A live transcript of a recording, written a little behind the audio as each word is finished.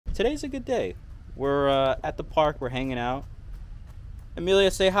today's a good day. We're at the park. We're hanging out. Amelia,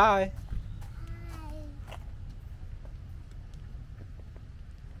 say hi.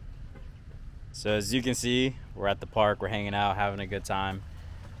 So as you can see, we're at the park. We're hanging out, having a good time.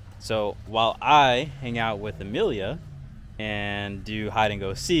 So while I hang out with Amelia and do hide and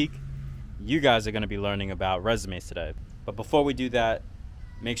go seek, you guys are going to be learning about resumes today. But before we do that,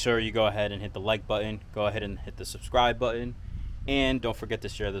 make sure you go ahead and hit the like button. Go ahead and hit the subscribe button. And don't forget to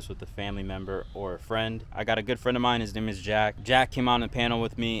share this with a family member or a friend. I got a good friend of mine. His name is Jack. Jack came on the panel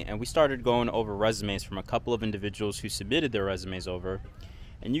with me, and we started going over resumes from a couple of individuals who submitted their resumes over.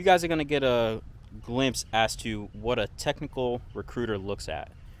 And you guys are going to get a glimpse as to what a technical recruiter looks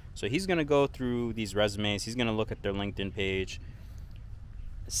at. So he's going to go through these resumes. He's going to look at their LinkedIn page.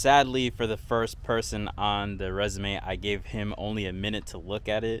 Sadly, for the first person on the resume, I gave him only a minute to look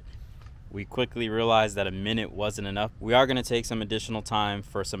at it. We quickly realized that a minute wasn't enough. We are going to take some additional time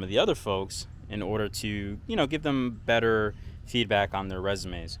for some of the other folks in order to, give them better feedback on their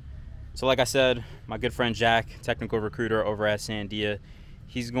resumes. So like I said, my good friend Jack, technical recruiter over at Sandia,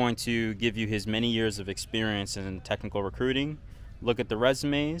 he's going to give you his many years of experience in technical recruiting, look at the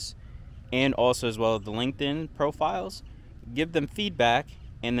resumes, and also as well as the LinkedIn profiles, give them feedback,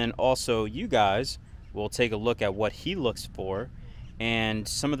 and then also you guys will take a look at what he looks for and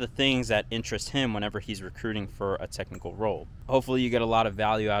some of the things that interest him whenever he's recruiting for a technical role. Hopefully you get a lot of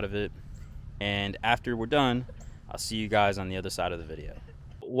value out of it. And after we're done, I'll see you guys on the other side of the video.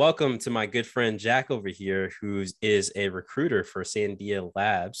 Welcome to my good friend Jack over here, who is a recruiter for Sandia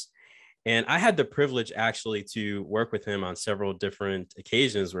Labs. And I had the privilege actually to work with him on several different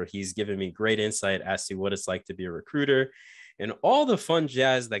occasions where he's given me great insight as to what it's like to be a recruiter and all the fun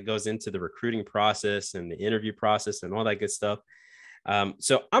jazz that goes into the recruiting process and the interview process and all that good stuff.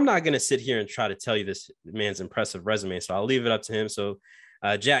 So I'm not going to sit here and try to tell you this man's impressive resume. So I'll leave it up to him. So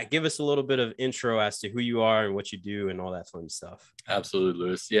Jack, give us a little bit of intro as to who you are and what you do and all that fun stuff. Absolutely,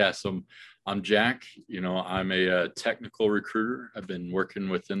 Lewis. Yeah, so I'm Jack. I'm a technical recruiter. I've been working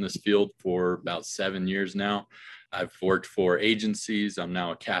within this field for about 7 years now. I've worked for agencies. I'm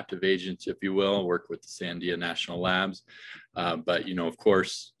now a captive agent, if you will. I work with the Sandia National Labs. But, of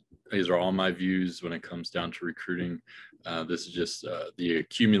course, these are all my views when it comes down to recruiting. This is just the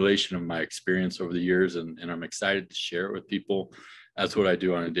accumulation of my experience over the years, and I'm excited to share it with people. That's what I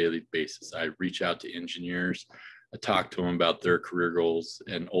do on a daily basis. I reach out to engineers, I talk to them about their career goals,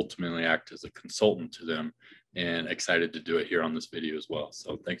 and ultimately act as a consultant to them, and excited to do it here on this video as well.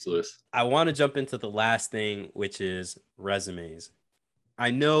 So thanks, Lewis. I want to jump into the last thing, which is resumes.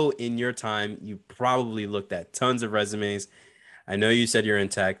 I know in your time, you probably looked at tons of resumes. I know you said you're in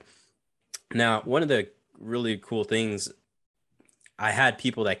tech. Now, one of the really cool things, I had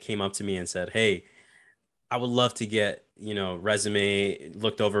people that came up to me and said, hey, I would love to get, resume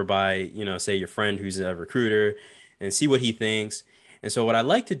looked over by, say your friend who's a recruiter and see what he thinks. And so what I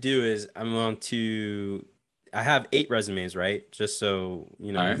like to do is I have 8 resumes, right? Just so,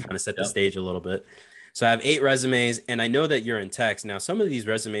 Right. kind of set the stage a little bit. So I have 8 resumes, and I know that you're in tech. Now, some of these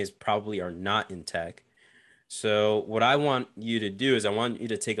resumes probably are not in tech. So what I want you to do is I want you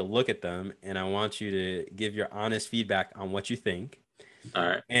to take a look at them, and I want you to give your honest feedback on what you think. All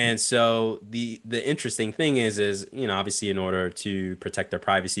right. And so the interesting thing is, obviously in order to protect their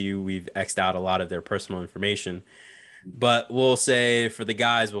privacy, we've X'd out a lot of their personal information. But we'll say for the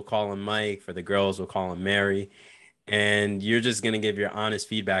guys, we'll call him Mike. For the girls, we'll call him Mary. And you're just going to give your honest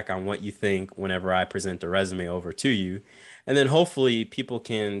feedback on what you think whenever I present the resume over to you. And then hopefully people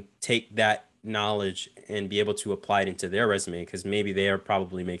can take that knowledge and be able to apply it into their resume, because maybe they are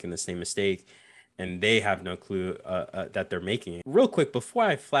probably making the same mistake and they have no clue that they're making it. Real quick, before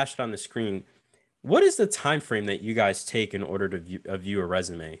I flash it on the screen, what is the time frame that you guys take in order to view a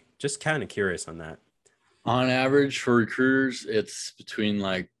resume? Just kind of curious on that. On average for recruiters, it's between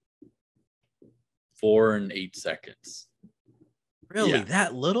like 4 and 8 seconds. Really? Yeah.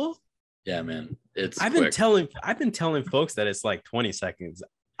 That little? Yeah, man. I've been telling folks that it's like 20 seconds.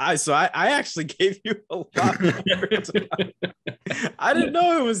 I actually gave you a lot more time. I didn't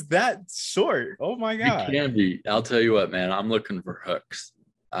know it was that short. Oh my God. It can be. I'll tell you what, man, I'm looking for hooks.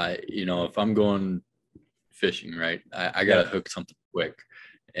 If I'm going fishing, right, I got to hook something quick.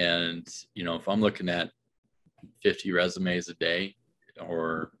 And, if I'm looking at 50 resumes a day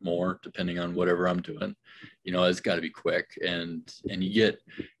or more, depending on whatever I'm doing, it's got to be quick. And you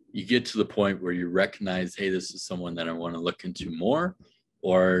get to the point where you recognize, hey, this is someone that I want to look into more,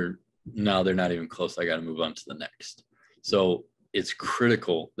 or no, they're not even close. I got to move on to the next. So it's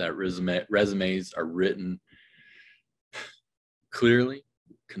critical that resumes are written clearly,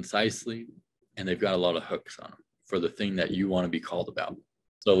 concisely, and they've got a lot of hooks on them for the thing that you want to be called about.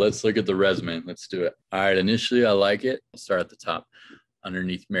 So let's look at the resume. Let's do it. All right. Initially, I like it. I'll start at the top.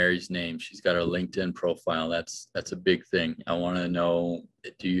 Underneath Mary's name, she's got her LinkedIn profile. That's a big thing. I want to know,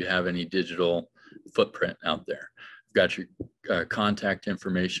 do you have any digital footprint out there? I've got your contact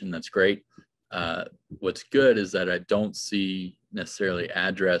information. That's great. What's good is that I don't see necessarily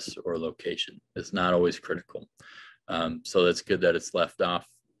address or location. It's not always critical. So that's good that it's left off.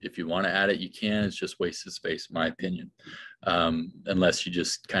 If you want to add it, you can. It's just wasted space, in my opinion, unless you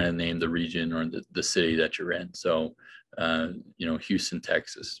just kind of name the region or the city that you're in. So, Houston,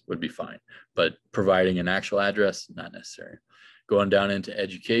 Texas would be fine. But providing an actual address, not necessary. Going down into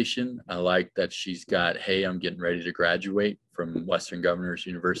education, I like that she's got, hey, I'm getting ready to graduate from Western Governors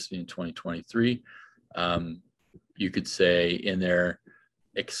University in 2023. You could say in there,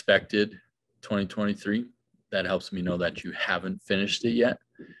 expected 2023. That helps me know that you haven't finished it yet,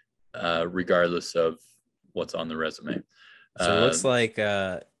 regardless of what's on the resume. So it looks like,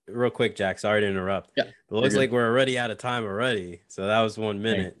 real quick, Jack, sorry to interrupt. Yeah, It looks like we're already out of time already. So that was 1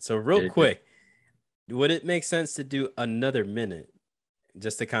 minute. So real quick, would it make sense to do another minute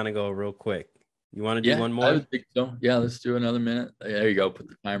just to kind of go real quick? You want to do one more? I would think so. Yeah, let's do another minute. There you go. Put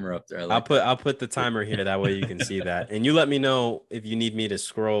the timer up there. I'll put the timer here. That way you can see that. And you let me know if you need me to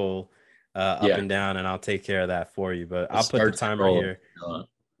scroll up and down, and I'll take care of that for you. But I'll put the timer here.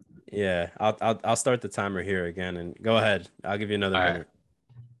 Yeah, I'll start the timer here again, and go ahead. I'll give you another minute. Right.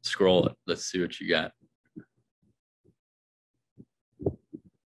 Scroll it. Let's see what you got.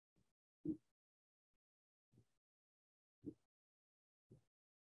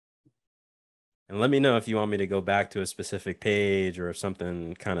 And let me know if you want me to go back to a specific page or if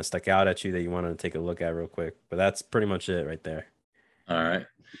something kind of stuck out at you that you wanted to take a look at real quick. But that's pretty much it right there. All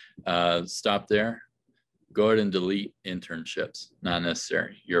right. Stop there. Go ahead and delete internships. Not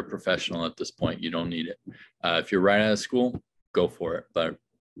necessary. You're a professional at this point. You don't need it. If you're right out of school, go for it. But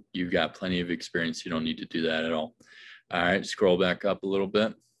you've got plenty of experience. You don't need to do that at all. All right. Scroll back up a little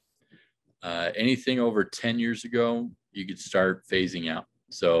bit. Anything over 10 years ago, you could start phasing out.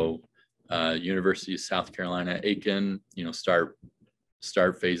 So University of South Carolina, Aiken, start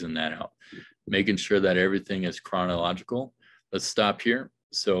phasing that out. Making sure that everything is chronological. Let's stop here.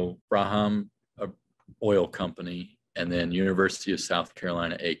 So Braham Oil Company, and then University of South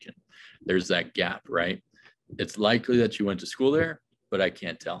Carolina, Aiken. There's that gap, right? It's likely that you went to school there, but I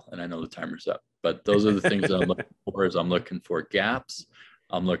can't tell. And I know the timer's up. But those are the things that I'm looking for. Is I'm looking for gaps.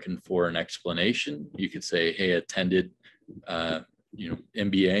 I'm looking for an explanation. You could say, hey, attended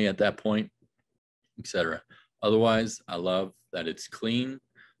MBA at that point, etc. Otherwise, I love that it's clean.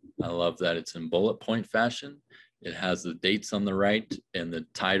 I love that it's in bullet point fashion. It has the dates on the right and the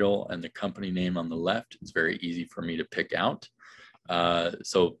title and the company name on the left. It's very easy for me to pick out.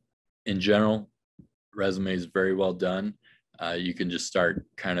 So in general, resume is very well done. You can just start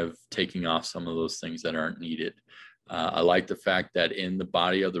kind of taking off some of those things that aren't needed. I like the fact that in the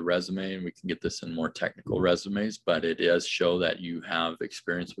body of the resume, and we can get this in more technical resumes, but it does show that you have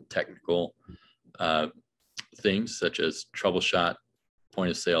experience with technical things such as troubleshoot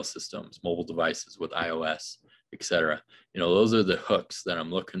point of sale systems, mobile devices with iOS, etc. Those are the hooks that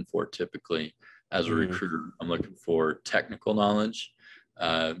I'm looking for typically as a recruiter. I'm looking for technical knowledge.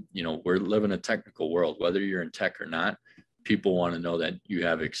 We're living a technical world. Whether you're in tech or not, people want to know that you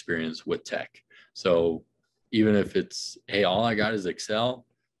have experience with tech. So even if it's, hey, all I got is Excel,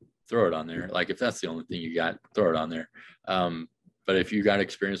 throw it on there. Like if that's the only thing you got, throw it on there. But if you got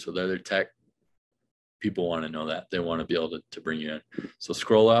experience with other tech, people want to know that. They want to be able to bring you in. So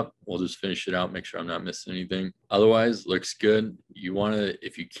scroll up. We'll just finish it out. Make sure I'm not missing anything. Otherwise, looks good. You want to,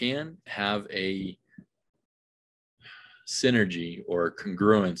 if you can, have a synergy or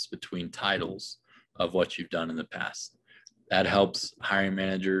congruence between titles of what you've done in the past. That helps hiring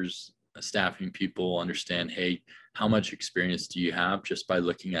managers, staffing people understand, hey, how much experience do you have just by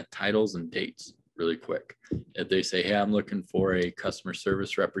looking at titles and dates really quick. If they say, hey, I'm looking for a customer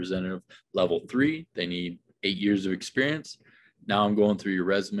service representative level 3, they need 8 years of experience. Now I'm going through your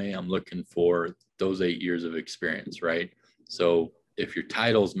resume. I'm looking for those 8 years of experience, right? So if your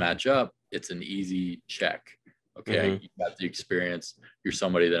titles match up, it's an easy check. Okay, you got the experience. You're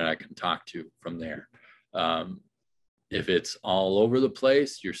somebody that I can talk to from there. If it's all over the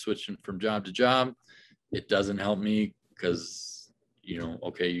place, you're switching from job to job, it doesn't help me because,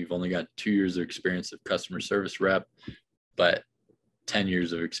 okay, you've only got 2 years of experience of customer service rep, but 10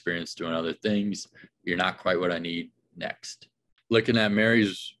 years of experience doing other things. You're not quite what I need next. Looking at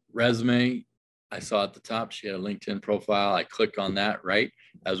Mary's resume, I saw at the top she had a LinkedIn profile. I click on that, right?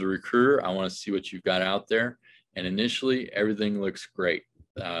 As a recruiter, I want to see what you've got out there. And initially, everything looks great.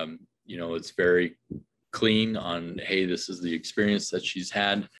 It's very clean on, hey, this is the experience that she's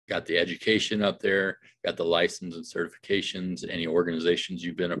had, got the education up there, got the license and certifications, any organizations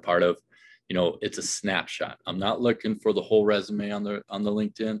you've been a part of. You know, it's a snapshot. I'm not looking for the whole resume on the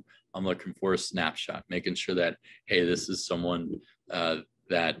LinkedIn. I'm looking for a snapshot, making sure that, hey, this is someone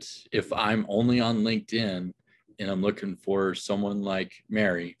that if I'm only on LinkedIn and I'm looking for someone like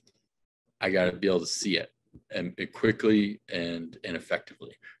Mary, I got to be able to see it and quickly and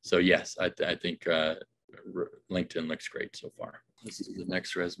effectively. So yes, I think LinkedIn looks great so far. Let's do the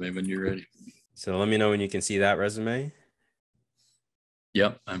next resume when you're ready. So let me know when you can see that resume.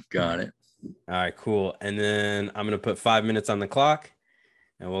 Yep, I've got it. All right, cool. And then I'm going to put 5 minutes on the clock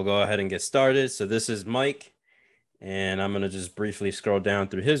and we'll go ahead and get started. So this is Mike, and I'm going to just briefly scroll down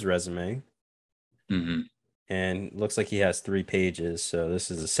through his resume. Mm-hmm. And looks like he has 3 pages. So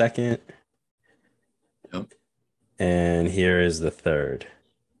this is the second. Yep. And here is the third.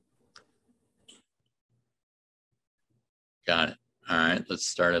 Got it. All right, let's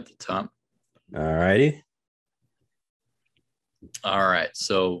start at the top. All righty. All right,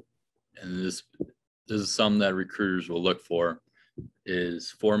 so, and this is something that recruiters will look for, is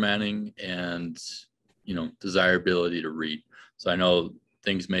formatting and, you know, desirability to read. So I know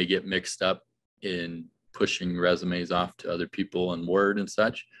things may get mixed up in pushing resumes off to other people in Word and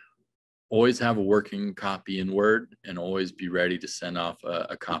such. Always have a working copy in Word and always be ready to send off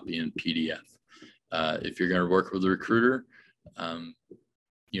a copy in PDF. If you're going to work with a recruiter,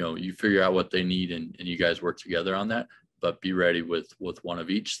 you know, you figure out what they need and you guys work together on that, but be ready with one of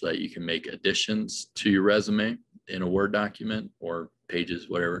each so that you can make additions to your resume in a Word document or pages,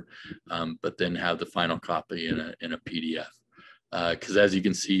 whatever, but then have the final copy in a PDF. Because as you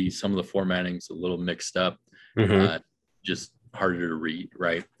can see, some of the formatting's a little mixed up, just harder to read,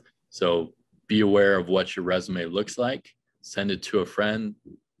 right? So be aware of what your resume looks like. Send it to a friend.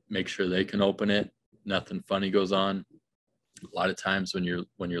 Make sure they can open it. Nothing funny goes on. A lot of times when you're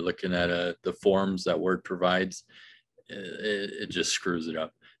looking at the forms that Word provides, it just screws it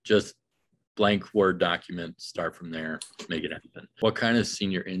up. Just blank Word document, start from there, make it happen. What kind of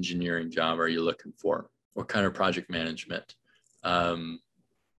senior engineering job are you looking for? What kind of project management?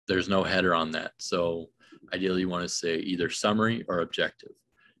 There's no header on that. So ideally you want to say either summary or objective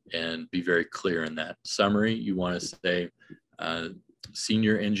and be very clear in that. Summary, you want to say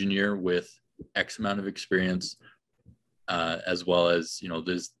senior engineer with X amount of experience, as well as, you know,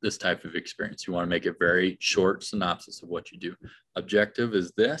 this type of experience. You want to make a very short synopsis of what you do. Objective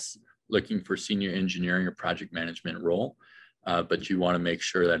is this, looking for senior engineering or project management role, but you want to make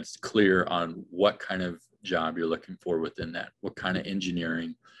sure that it's clear on what kind of job you're looking for within that. What kind of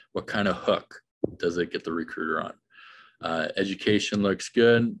engineering, what kind of hook does it get the recruiter on? Education looks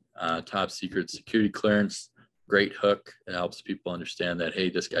good. Top secret security clearance, great hook. It helps people understand that, hey,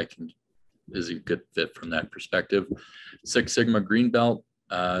 this guy is a good fit from that perspective. Six Sigma green belt,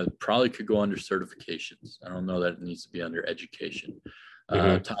 probably could go under certifications. I don't know that it needs to be under education.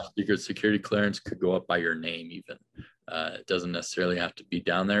 Top secret security clearance could go up by your name even. It doesn't necessarily have to be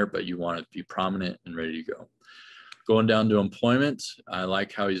down there, but you want it to be prominent and ready to go. Going down to employment, I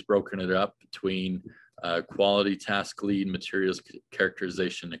like how he's broken it up between quality, task lead, materials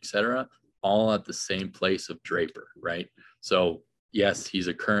characterization, etc., all at the same place of Draper, right? So yes, he's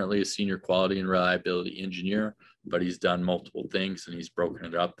currently a senior quality and reliability engineer, but he's done multiple things and he's broken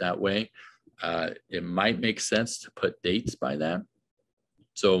it up that way. It might make sense to put dates by that.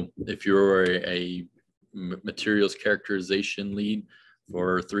 So if you're a materials characterization lead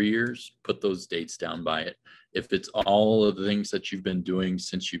for 3 years, put those dates down by it. If it's all of the things that you've been doing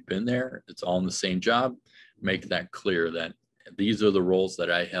since you've been there, it's all in the same job, make that clear that these are the roles that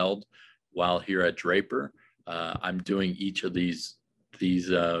I held while here at Draper. I'm doing each of these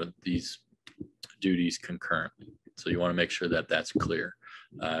duties concurrently. So you want to make sure that that's clear.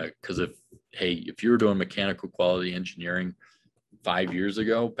 Because if you were doing mechanical quality engineering 5 years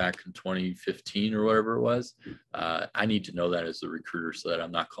ago, back in 2015 or whatever it was, I need to know that as a recruiter so that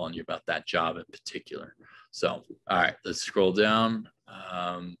I'm not calling you about that job in particular. So, all right, let's scroll down.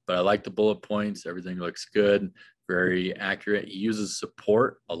 But I like the bullet points. Everything looks good, very accurate. He uses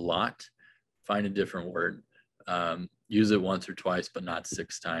support a lot. Find a different word. Use it once or twice, but not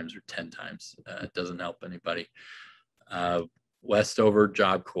 6 times or 10 times. It doesn't help anybody. Westover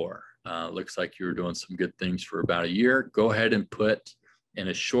Job Corps. Looks like you were doing some good things for about a year. Go ahead and put in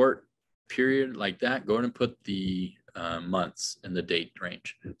a short period like that, go ahead and put the months and the date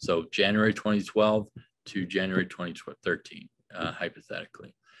range. So January 2012 to January 2013,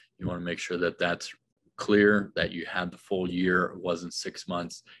 hypothetically. You want to make sure that that's clear, that you had the full year. It wasn't 6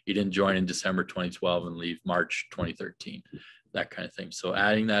 months. You didn't join in December 2012 and leave March 2013, that kind of thing. So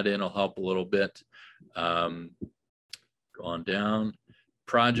adding that in will help a little bit. Go on down.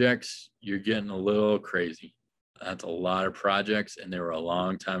 Projects, you're getting a little crazy. That's a lot of projects, and they were a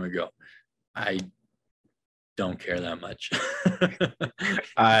long time ago. I don't care that much.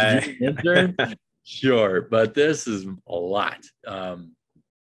 Sure, but this is a lot.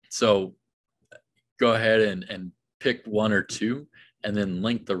 So go ahead and pick one or two, and then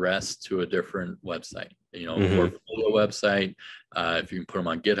link the rest to a different website. Portfolio website. If you can put them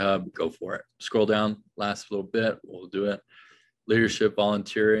on GitHub, go for it. Scroll down, last little bit, we'll do it. Leadership,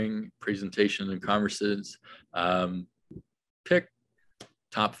 volunteering, presentations and conferences. Pick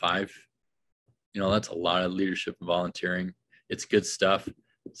top 5. That's a lot of leadership and volunteering. It's good stuff.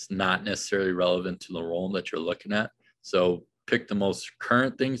 It's not necessarily relevant to the role that you're looking at. So pick the most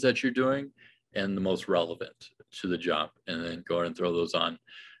current things that you're doing and the most relevant to the job, and then go ahead and throw those on.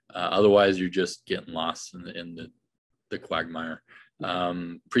 Otherwise, you're just getting lost in the quagmire.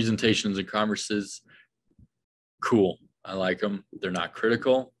 Presentations and conferences, cool. I like them. They're not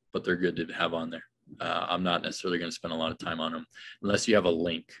critical, but they're good to have on there. I'm not necessarily going to spend a lot of time on them unless you have a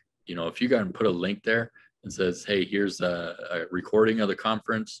link. If you got to put a link there and says, hey, here's a recording of the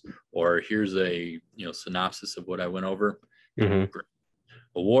conference, or here's a synopsis of what I went over. Mm-hmm. Great.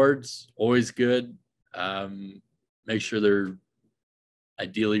 Awards, always good. Make sure they're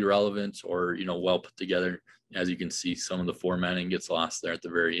ideally relevant or well put together. As you can see, some of the formatting gets lost there at the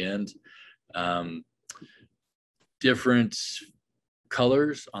very end. Different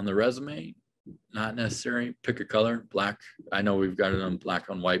colors on the resume, not necessary. Pick a color. Black, I know we've got it on black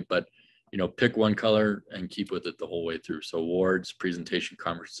on white, but pick one color and keep with it the whole way through. So awards, presentation,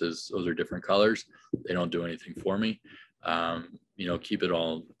 conferences, those are different colors. They don't do anything for me. Keep it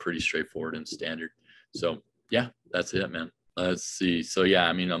all pretty straightforward and standard. So yeah, that's it, man. Let's see. So yeah,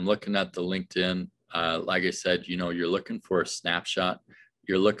 I'm looking at the LinkedIn. Like I said, you're looking for a snapshot.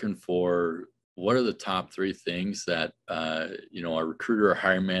 You're looking for what are the top 3 things that a recruiter or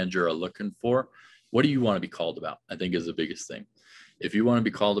hiring manager are looking for. What do you want to be called about? I think is the biggest thing. If you want to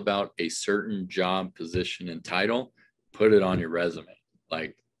be called about a certain job, position, and title, put it on your resume.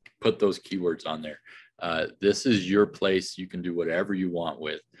 Like, put those keywords on there. This is your place. You can do whatever you want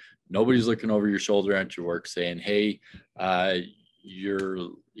with. Nobody's looking over your shoulder at your work saying, hey, your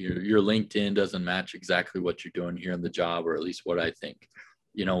LinkedIn doesn't match exactly what you're doing here in the job, or at least what I think.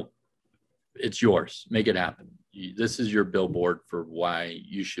 It's yours. Make it happen. This is your billboard for why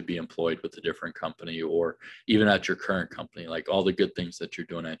you should be employed with a different company, or even at your current company, like all the good things that you're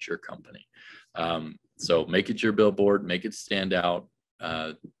doing at your company. So make it your billboard, make it stand out,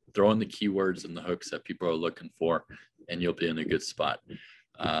 throw in the keywords and the hooks that people are looking for, and you'll be in a good spot.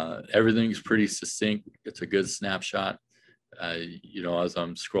 Everything's pretty succinct. It's a good snapshot. As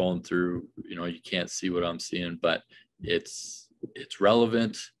I'm scrolling through, you can't see what I'm seeing, but it's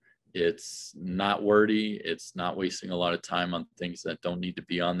relevant. It's not wordy. It's not wasting a lot of time on things that don't need to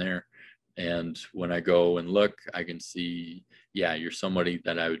be on there. And when I go and look, I can see, yeah, you're somebody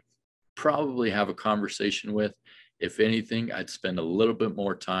that I would probably have a conversation with. If anything, I'd spend a little bit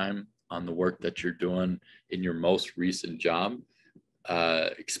more time on the work that you're doing in your most recent job.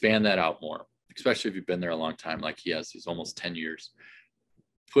 Expand that out more, especially if you've been there a long time, like he has. He's almost 10 years.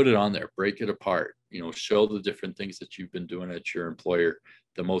 Put it on there, break it apart, show the different things that you've been doing at your employer,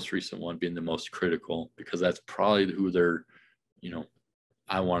 the most recent one being the most critical, because that's probably who they're,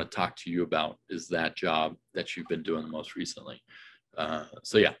 I want to talk to you about, is that job that you've been doing the most recently.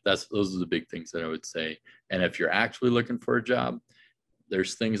 So yeah, those are the big things that I would say. And if you're actually looking for a job,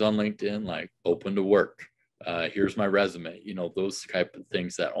 there's things on LinkedIn like open to work. Here's my resume, those type of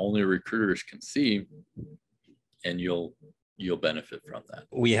things that only recruiters can see, and you'll benefit from that.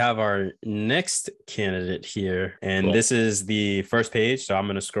 We have our next candidate here, and Cool. This is the first page. So I'm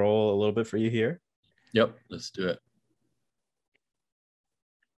going to scroll a little bit for you here. Yep, let's do it.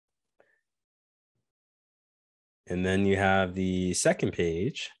 And then you have the second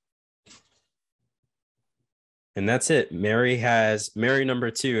page. And that's it. Mary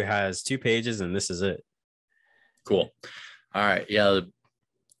number 2 has 2 pages, and this is it. Cool. All right. Yeah.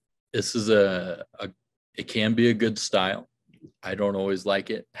 This is it can be a good style. I don't always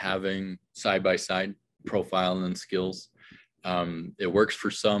like it, having side-by-side profile and skills. It works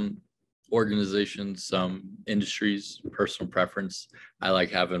for some organizations, some industries, personal preference. I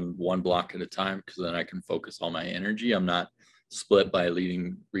like having one block at a time, because then I can focus all my energy. I'm not split by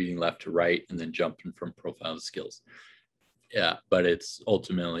reading left to right and then jumping from profile to skills. Yeah, but it's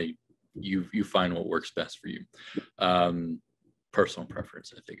ultimately you find what works best for you. Personal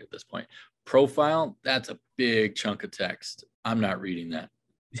preference, I think, at this point. Profile, that's a big chunk of text. I'm not reading that.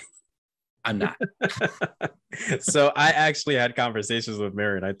 I'm not. So I actually had conversations with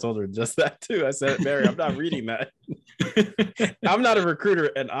Mary, and I told her just that too. I said, Mary, I'm not reading that. I'm not a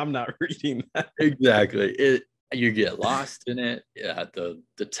recruiter, and I'm not reading that. Exactly. You get lost in it. Yeah,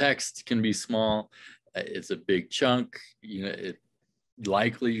 the text can be small. It's a big chunk.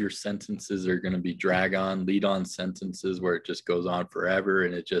 Likely your sentences are going to be lead on sentences where it just goes on forever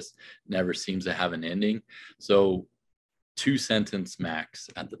and it just never seems to have an ending. So 2-sentence max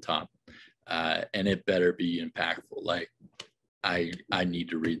at the top, and it better be impactful. Like I need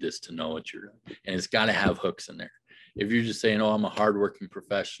to read this to know what you're doing, and it's got to have hooks in there. If you're just saying, "Oh, I'm a hardworking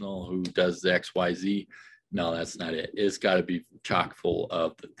professional who does the XYZ," no, that's not it. It's got to be chock full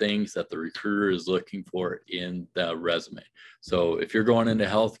of the things that the recruiter is looking for in the resume. So if you're going into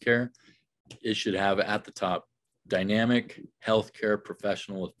healthcare, it should have at the top, dynamic healthcare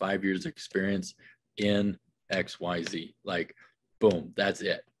professional with 5 years experience in XYZ. Like, boom, that's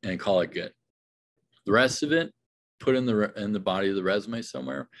it, and call it good. The rest of it, put in the body of the resume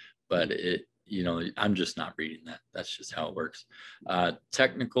somewhere, but I'm just not reading that. That's just how it works.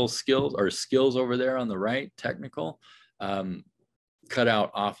 Technical skills, or skills over there on the right, technical, cut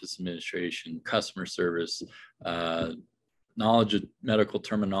out office administration, customer service, knowledge of medical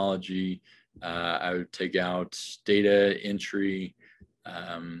terminology. I would take out data entry.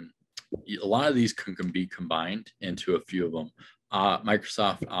 A lot of these can be combined into a few of them.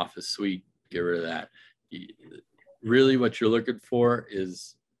 Microsoft Office Suite, get rid of that. Really what you're looking for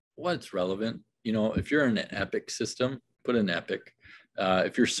is what's relevant. If you're in an Epic system, put in Epic.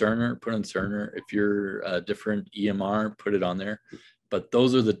 If you're Cerner, put in Cerner. If you're a different EMR, put it on there. But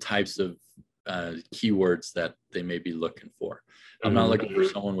those are the types of keywords that they may be looking for. I'm not looking for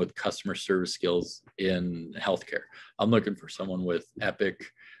someone with customer service skills in healthcare. I'm looking for someone with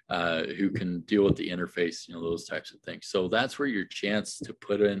Epic who can deal with the interface, those types of things. So that's where your chance to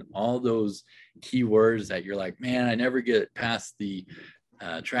put in all those keywords that you're like, man, I never get past the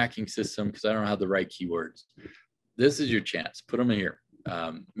tracking system because I don't have the right keywords. This is your chance. Put them in here.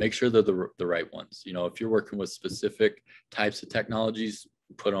 Make sure they're the right ones. If you're working with specific types of technologies,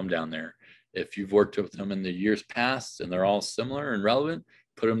 put them down there. If you've worked with them in the years past and they're all similar and relevant,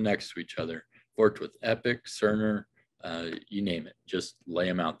 put them next to each other. Worked with Epic, Cerner, you name it. Just lay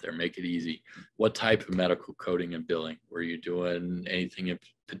them out there. Make it easy. What type of medical coding and billing? Were you doing anything in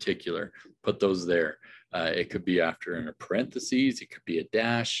particular? Put those there. It could be after in a parentheses. It could be a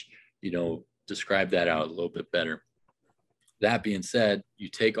dash. Describe that out a little bit better. That being said, you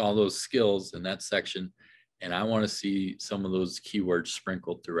take all those skills in that section, and I want to see some of those keywords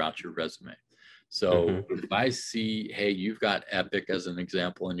sprinkled throughout your resume. So if I see, hey, you've got Epic as an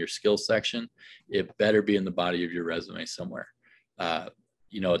example in your skills section, it better be in the body of your resume somewhere.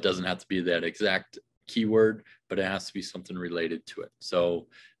 It doesn't have to be that exact keyword, but it has to be something related to it. So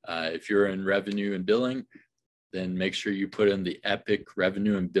if you're in revenue and billing, then make sure you put in the Epic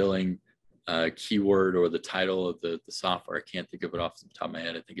revenue and billing keyword or the title of the software. I can't think of it off the top of my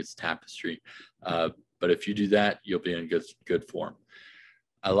head. I think it's Tapestry. But if you do that, you'll be in good form.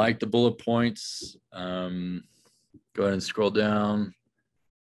 I like the bullet points. Go ahead and scroll down.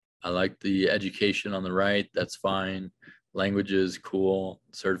 I like the education on the right. That's fine. Languages, cool.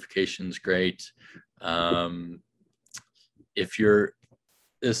 Certifications, great.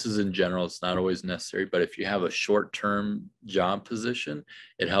 This is in general, it's not always necessary, but if you have a short-term job position,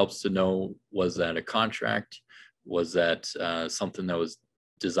 it helps to know, was that a contract? Was that something that was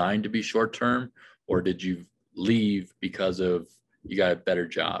designed to be short-term? Or did you leave because of you got a better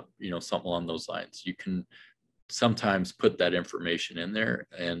job, something along those lines? You can sometimes put that information in there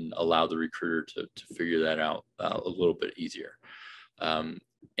and allow the recruiter to figure that out a little bit easier.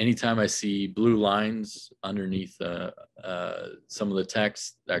 Anytime I see blue lines underneath some of the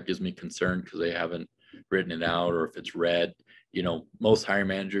text, that gives me concern because they haven't written it out, or if it's red. Most hiring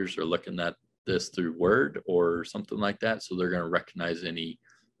managers are looking at this through Word or something like that, so they're going to recognize any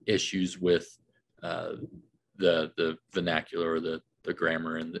issues with the vernacular or the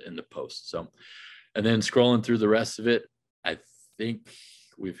grammar in the post. So, and then scrolling through the rest of it, I think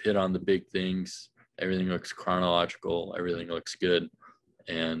we've hit on the big things. Everything looks chronological. Everything looks good,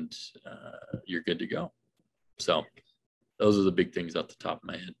 and you're good to go. So those are the big things off the top of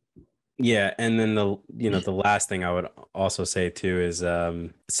my head. Yeah, and then the last thing I would also say too is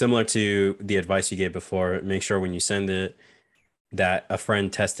similar to the advice you gave before. Make sure when you send it that a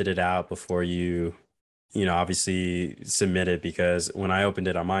friend tested it out before you obviously submit it, because when I opened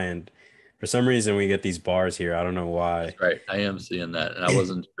it on my end, for some reason we get these bars here. I don't know why. That's right. I am seeing that, and I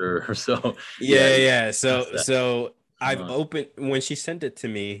wasn't sure. So yeah. So I've opened when she sent it to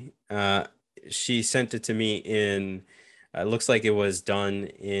me. She sent it to me in It looks like it was done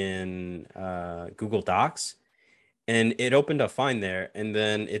in Google Docs, and it opened up fine there. And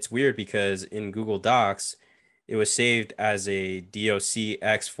then it's weird because in Google Docs, it was saved as a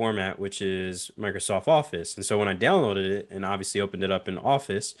docx format, which is Microsoft Office. And so when I downloaded it and obviously opened it up in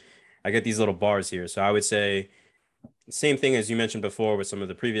Office, I get these little bars here. So I would say same thing as you mentioned before with some of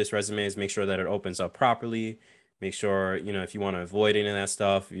the previous resumes, make sure that it opens up properly. Make sure, if you want to avoid any of that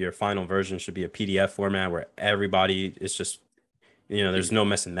stuff, your final version should be a PDF format where everybody is just, there's no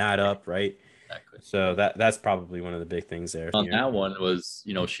messing that up, right? Exactly. So that's probably one of the big things there. On that one was,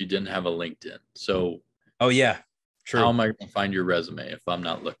 she didn't have a LinkedIn. So Oh yeah, how true. am I going to find your resume if I'm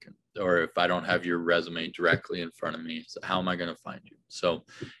not looking, or if I don't have your resume directly in front of me? So how am I going to find you? So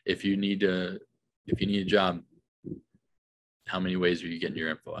if you need a job, how many ways are you getting your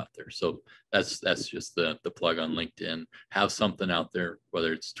info out there? So that's just the plug on LinkedIn. Have something out there,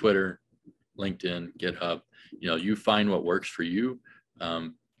 whether it's Twitter, LinkedIn, GitHub. You find what works for you,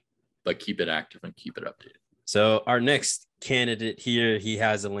 but keep it active and keep it updated. So our next candidate here, he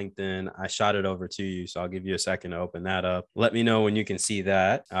has a LinkedIn. I shot it over to you, so I'll give you a second to open that up. Let me know when you can see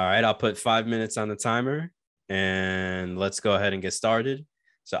that. All right, I'll put 5 minutes on the timer, and let's go ahead and get started.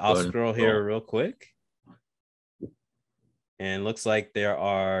 So I'll scroll here real quick. And looks like there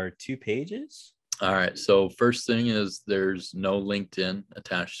are 2 pages. All right. So first thing is there's no LinkedIn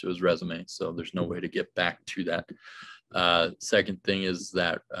attached to his resume. So there's no way to get back to that. Second thing is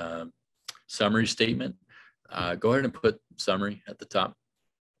that summary statement. Go ahead and put summary at the top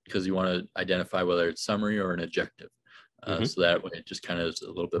because you want to identify whether it's summary or an objective. So that way it just kind of is a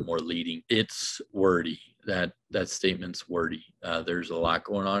little bit more leading. It's wordy. That statement's wordy. There's a lot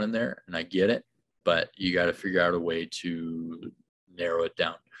going on in there, and I get it. But you got to figure out a way to narrow it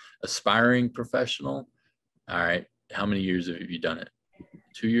down. Aspiring professional. All right. How many years have you done it?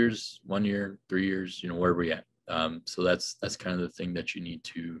 2 years, 1 year, 3 years, where are we at? So that's kind of the thing that you need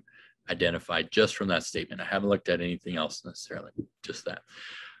to identify just from that statement. I haven't looked at anything else necessarily, just that.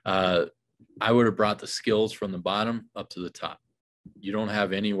 I would have brought the skills from the bottom up to the top. You don't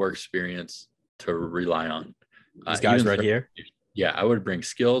have any work experience to rely on. These guys right here? Yeah, I would bring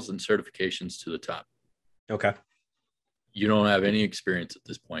skills and certifications to the top. Okay. You don't have any experience at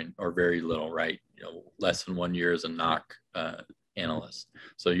this point, or very little, right? Less than 1 year as a knock analyst.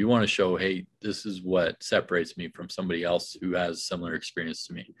 So you want to show, hey, this is what separates me from somebody else who has similar experience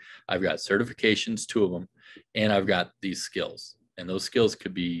to me. I've got certifications, 2 of them, and I've got these skills. And those skills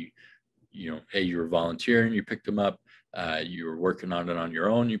could be, hey, you were volunteering, you picked them up. You were working on it on your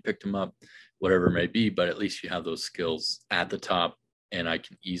own, you picked them up, whatever it may be, but at least you have those skills at the top and I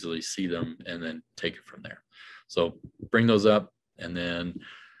can easily see them and then take it from there. So bring those up. And then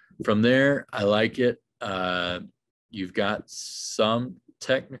from there, I like it. You've got some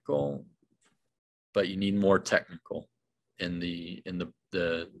technical, but you need more technical in the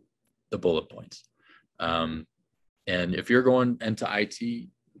bullet points. And if you're going into IT,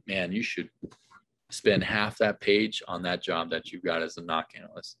 man, you should spend half that page on that job that you've got as a knock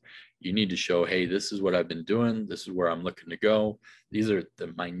analyst. You need to show, hey, this is what I've been doing. This is where I'm looking to go. These are the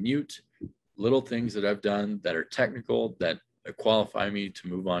minute little things that I've done that are technical that qualify me to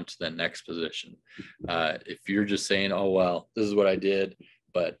move on to the next position. If you're just saying, oh, well, this is what I did,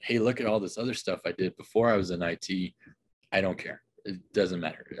 but hey, look at all this other stuff I did before I was in IT, I don't care. It doesn't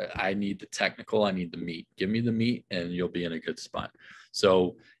matter. I need the technical. I need the meat. Give me the meat and you'll be in a good spot.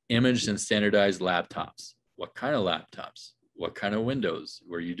 So imaged and standardized laptops. What kind of laptops? What kind of Windows?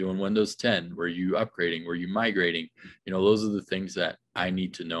 Were you doing Windows 10? Were you upgrading? Were you migrating? Those are the things that I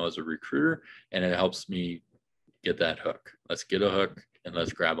need to know as a recruiter, and it helps me get that hook. Let's get a hook and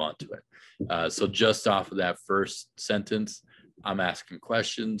let's grab onto it. So just off of that first sentence, I'm asking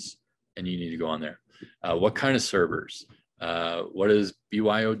questions and you need to go on there. What kind of servers? What is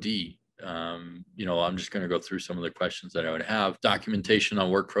BYOD? I'm just going to go through some of the questions that I would have. Documentation on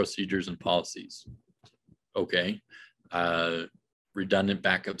work procedures and policies. Okay. Redundant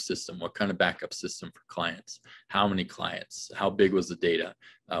backup system. What kind of backup system for clients? How many clients? How big was the data?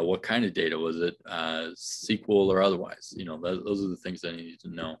 What kind of data was it? SQL or otherwise? Those are the things I need to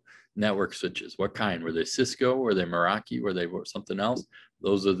know. Network switches. What kind? Were they Cisco? Were they Meraki? Were they something else?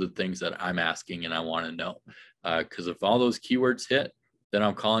 Those are the things that I'm asking and I want to know. Because if all those keywords hit, then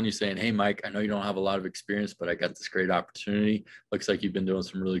I'm calling you saying, hey, Mike, I know you don't have a lot of experience, but I got this great opportunity. Looks like you've been doing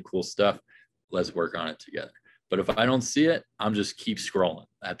some really cool stuff. Let's work on it together. But if I don't see it, I'm just keep scrolling.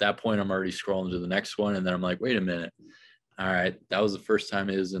 At that point, I'm already scrolling to the next one. And then I'm like, wait a minute. All right, that was the first time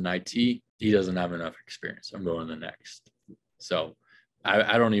he was in IT. He doesn't have enough experience. I'm going to the next. So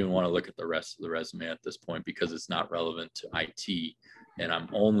I don't even want to look at the rest of the resume at this point because it's not relevant to IT and I'm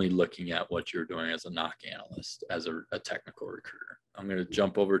only looking at what you're doing as a knock analyst, as a technical recruiter. I'm going to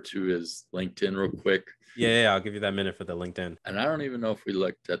jump over to his LinkedIn real quick. Yeah, I'll give you that minute for the LinkedIn. And I don't even know if we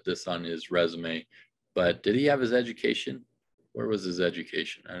looked at this on his resume, but did he have his education? Where was his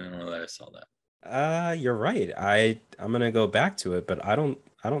education? I don't know that I saw that. You're right. I'm gonna go back to it, but I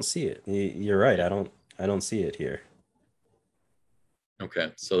don't see it. You're right. I don't see it here.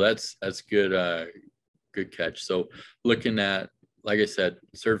 Okay, so that's good. Good catch. So looking at, like I said,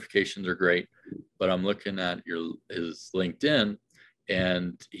 certifications are great, but I'm looking at his LinkedIn,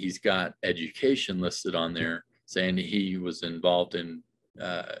 and he's got education listed on there saying he was involved in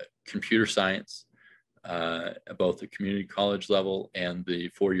computer science, both the community college level and the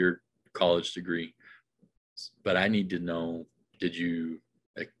 4-year college degree. But I need to know, did you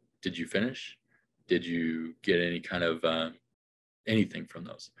finish? Did you get any kind of anything from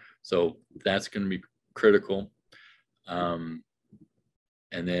those? So that's going to be critical.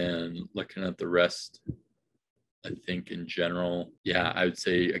 And then looking at the rest, I think in general, yeah, I would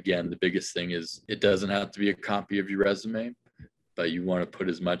say, again, the biggest thing is it doesn't have to be a copy of your resume, but you want to put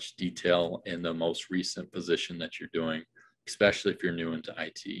as much detail in the most recent position that you're doing, especially if you're new into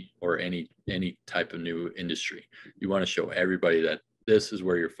IT or any type of new industry. You want to show everybody that this is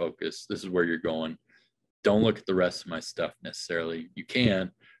where you're focused, this is where you're going. Don't look at the rest of my stuff necessarily. You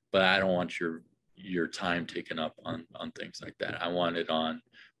can, but I don't want your time taken up on things like that. I want it on,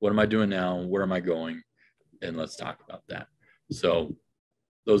 what am I doing now? Where am I going? And let's talk about that. So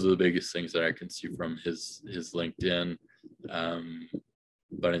those are the biggest things that I can see from his LinkedIn.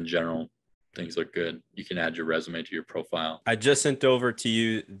 But in general, things look good. You can add your resume to your profile. I just sent over to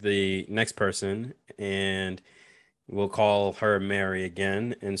you the next person, and we'll call her Mary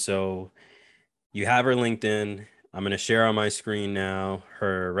again. And so you have her LinkedIn. I'm going to share on my screen now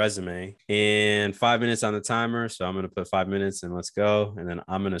her resume, and 5 minutes on the timer. So I'm going to put 5 minutes and let's go. And then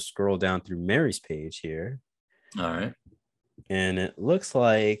I'm going to scroll down through Mary's page here. All right. And it looks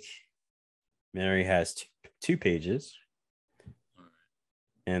like Mary has two pages.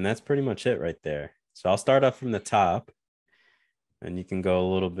 And that's pretty much it right there. So I'll start off from the top, and you can go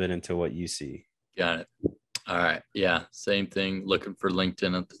a little bit into what you see. Got it. All right. Yeah. Same thing. Looking for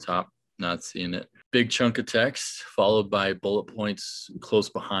LinkedIn at the top, not seeing it. Big chunk of text followed by bullet points close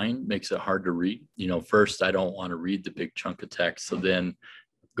behind makes it hard to read. First, I don't want to read the big chunk of text. So then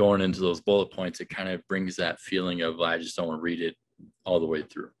going into those bullet points, it kind of brings that feeling of, I just don't want to read it all the way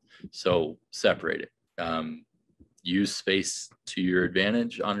through. So separate it. Use space to your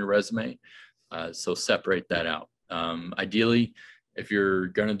advantage on your resume. So separate that out. Ideally, if you're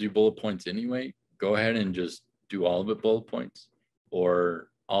going to do bullet points anyway, go ahead and just do all of it bullet points, or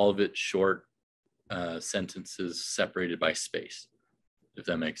all of it short sentences separated by space, if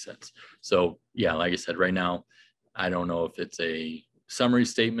that makes sense. So yeah, like I said, right now, I don't know if it's a summary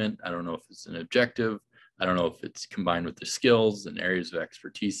statement. I don't know if it's an objective. I don't know if it's combined with the skills and areas of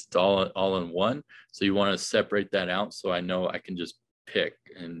expertise. It's all in one. So you want to separate that out, so I know I can just pick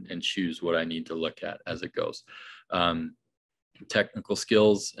and choose what I need to look at as it goes. Technical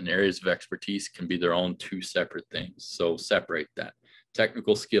skills and areas of expertise can be their own two separate things. So separate that.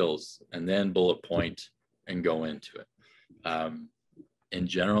 Technical skills, and then bullet point and go into it. In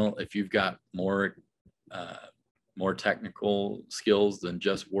general, if you've got more technical skills than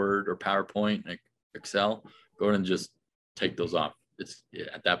just Word or PowerPoint and Excel, go ahead and just take those off.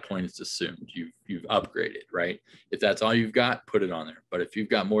 At that point, it's assumed you've upgraded, right? If that's all you've got, put it on there. But if you've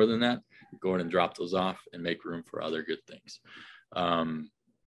got more than that, go ahead and drop those off and make room for other good things.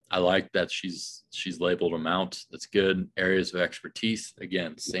 I like that she's labeled amount. That's good. Areas of expertise,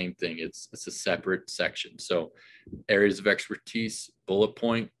 again, same thing. It's a separate section. So areas of expertise, bullet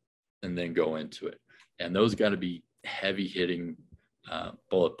point, and then go into it. And those got to be heavy hitting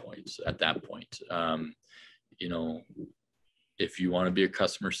bullet points at that point. If you want to be a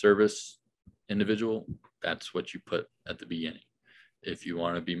customer service individual, that's what you put at the beginning. If you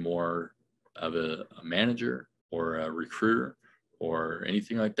want to be more of a manager or a recruiter or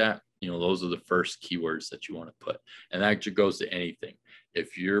anything like that, those are the first keywords that you want to put. And that actually goes to anything.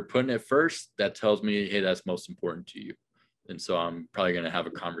 If you're putting it first, that tells me, hey, that's most important to you. And so I'm probably going to have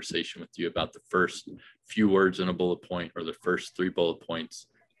a conversation with you about the first few words in a bullet point, or the first 3 bullet points,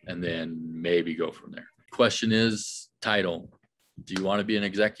 and then maybe go from there. Question is title. Do you want to be an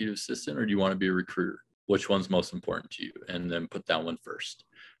executive assistant, or do you want to be a recruiter? Which one's most important to you? And then put that one first.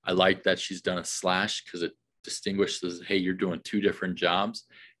 I like that she's done a slash, because it distinguishes, hey, you're doing 2 different jobs,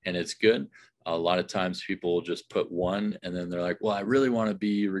 and it's good. A lot of times people will just put one, and then they're like, well, I really want to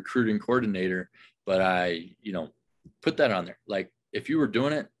be a recruiting coordinator, but put that on there. Like, if you were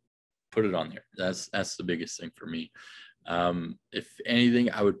doing it, put it on there. That's the biggest thing for me. If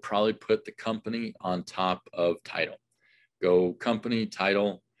anything, I would probably put the company on top of title. Go company,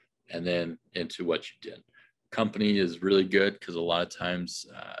 title, and then into what you did. Company is really good because a lot of times,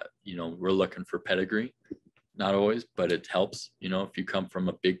 we're looking for pedigree. Not always, but it helps. If you come from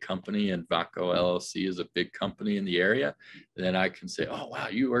a big company and Vaco LLC is a big company in the area, then I can say, oh, wow,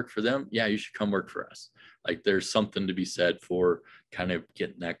 you work for them? Yeah, you should come work for us. Like there's something to be said for kind of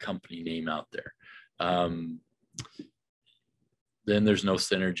getting that company name out there. Then there's no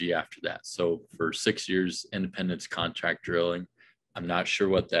synergy after that. So for 6 years, independence contract drilling, I'm not sure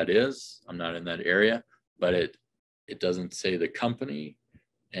what that is. I'm not in that area, but it doesn't say the company.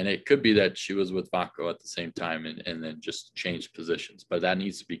 And it could be that she was with Vaco at the same time and then just changed positions, but that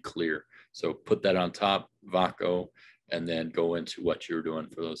needs to be clear. So put that on top, Vaco, and then go into what you were doing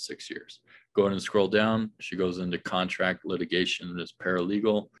for those 6 years. Go ahead and scroll down. She goes into contract litigation as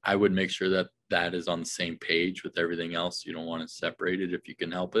paralegal. I would make sure that that is on the same page with everything else. You don't want to separate it if you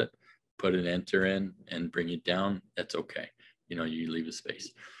can help it. Put an enter in and bring it down. That's okay. You leave a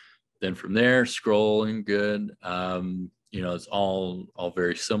space. Then from there, scrolling good. It's all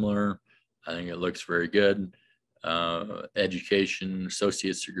very similar. I think it looks very good. Education,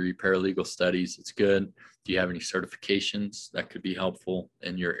 associate's degree, paralegal studies, it's good. Do you have any certifications that could be helpful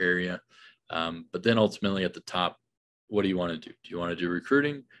in your area? But then ultimately at the top, what do you want to do? Do you want to do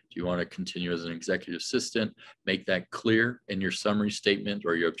recruiting? Do you want to continue as an executive assistant? Make that clear in your summary statement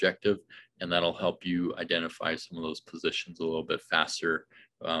or your objective, and that'll help you identify some of those positions a little bit faster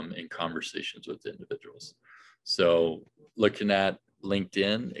in conversations with individuals. So looking at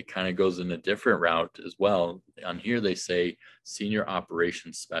LinkedIn, it kind of goes in a different route as well. On here, they say senior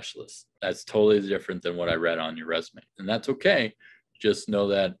operations specialist. That's totally different than what I read on your resume. And that's okay. Just know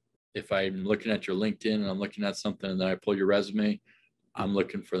that if I'm looking at your LinkedIn and I'm looking at something and then I pull your resume, I'm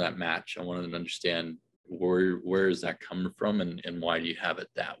looking for that match. I want to understand where is that coming from and why do you have it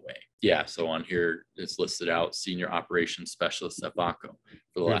that way? Yeah. So on here, it's listed out senior operations specialist at Vaco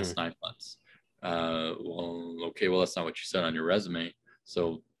for the last 9 months. Well, that's not what you said on your resume.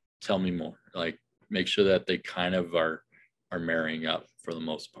 So tell me more. Like make sure that they kind of are marrying up for the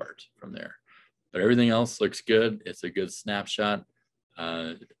most part from there. But everything else looks good. It's a good snapshot.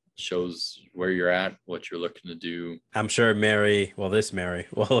 Shows where you're at, what you're looking to do. I'm sure this Mary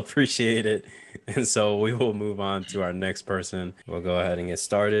will appreciate it. And so we will move on to our next person. We'll go ahead and get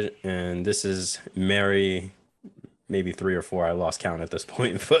started. And this is Mary, maybe 3 or 4. I lost count at this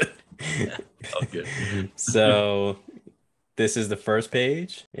point, but Good. So this is the first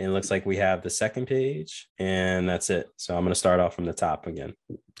page. And it looks like we have the second page, and that's it. So I'm going to start off from the top again.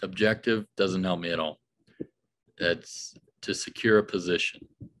 Objective doesn't help me at all. That's to secure a position.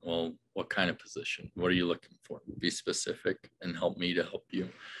 Well, what kind of position? What are you looking for? Be specific and help me to help you.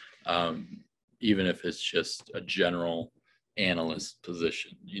 Even if it's just a general analyst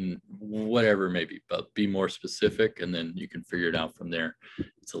position, whatever it may be, but be more specific and then you can figure it out from there.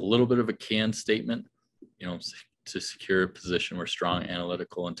 It's a little bit of a can statement, to secure a position where strong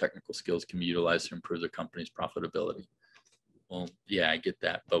analytical and technical skills can be utilized to improve the company's profitability. Well, yeah, I get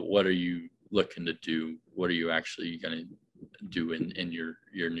that. But what are you looking to do? What are you actually going to do in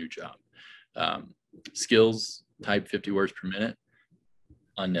your new job? Skills type 50 words per minute,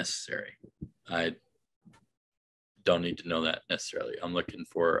 unnecessary. I don't need to know that necessarily. I'm looking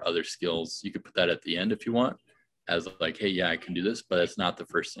for other skills. You could put that at the end if you want as like, hey, yeah, I can do this, but it's not the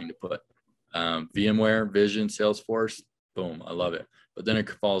first thing to put. VMware, Vision, Salesforce, boom, I love it. But then it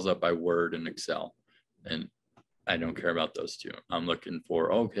falls up by Word and Excel. And I don't care about those two. I'm looking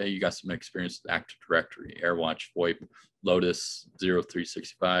for, okay, you got some experience with Active Directory, AirWatch, VoIP, Lotus,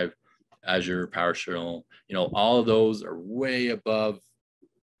 0365, Azure, PowerShell. All of those are way above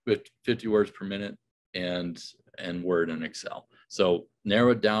 50 words per minute and Word and Excel. So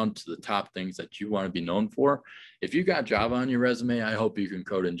narrow it down to the top things that you want to be known for. If you got Java on your resume, I hope you can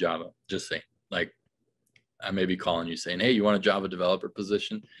code in Java. Just saying, like, I may be calling you saying, hey, you want a Java developer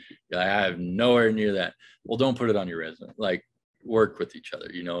position? I have nowhere near that. Well, don't put it on your resume. Like, work with each other.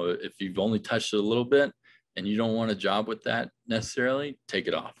 If you've only touched it a little bit and you don't want a job with that necessarily, take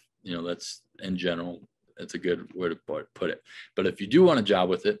it off. That's in general, it's a good way to put it. But if you do want a job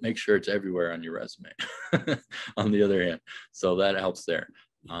with it, make sure it's everywhere on your resume on the other hand. So that helps there.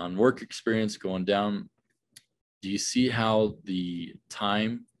 On work experience going down, do you see how the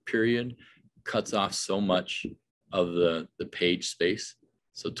time period cuts off so much of the page space?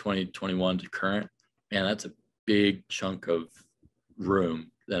 So 2021 to current, man, that's a big chunk of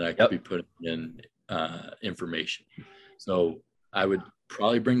room that I could be putting in information. So I would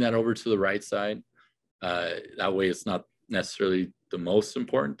probably bring that over to the right side. That way it's not necessarily the most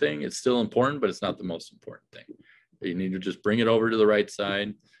important thing. It's still important, but it's not the most important thing. You need to just bring it over to the right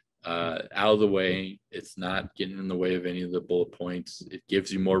side, out of the way. It's not getting in the way of any of the bullet points. It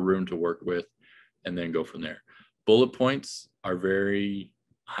gives you more room to work with, and then go from there. Bullet points are very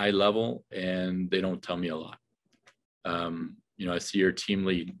high level and they don't tell me a lot. I see your team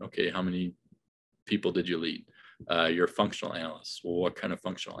lead. Okay, how many people did you lead? You're a functional analyst. Well, what kind of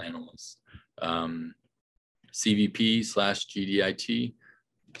functional analyst? CVP/GDIT,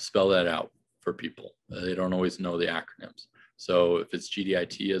 spell that out for people. They don't always know the acronyms. So if it's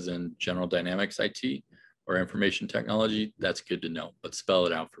GDIT as in General Dynamics IT or information technology, that's good to know, but spell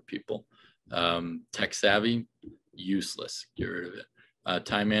it out for people. Tech savvy, useless, get rid of it.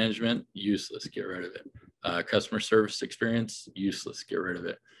 Time management, useless, get rid of it. Customer service experience, useless, get rid of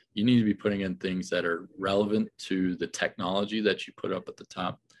it. You need to be putting in things that are relevant to the technology that you put up at the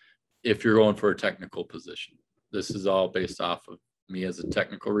top if you're going for a technical position. This is all based off of me as a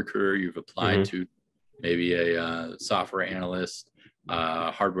technical recruiter. You've applied to maybe a software analyst,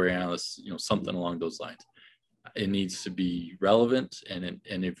 hardware analyst, something along those lines. It needs to be relevant, and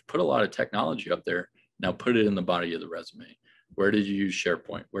if you put a lot of technology up there, now put it in the body of the resume. Where did you use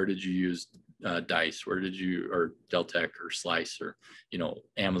SharePoint? Where did you use Dice? Where did you, or Deltek or Slice, or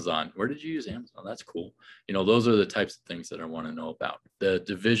Amazon? Where did you use Amazon? That's cool. Those are the types of things that I want to know about. The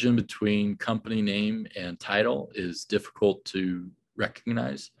division between company name and title is difficult to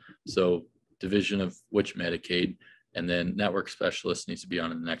recognize. So division of which Medicaid, and then network specialist needs to be on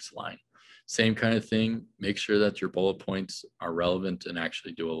the next line. Same kind of thing. Make sure that your bullet points are relevant and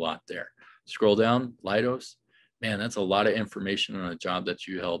actually do a lot there. Scroll down, Leidos. Man, that's a lot of information on a job that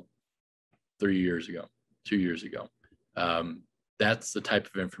you held 3 years ago, 2 years ago. That's the type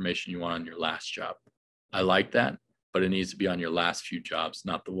of information you want on your last job. I like that, but it needs to be on your last few jobs,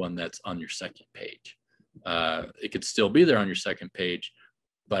 not the one that's on your second page. It could still be there on your second page,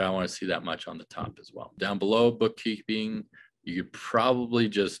 but I want to see that much on the top as well. Down below, bookkeeping, you could probably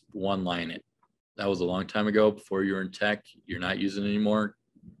just one-line it. That was a long time ago, before you were in tech. You're not using it anymore.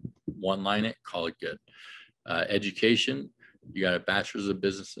 One-line it, call it good. Education, you got a bachelor's of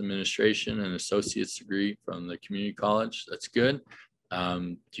business administration and associate's degree from the community college. That's good.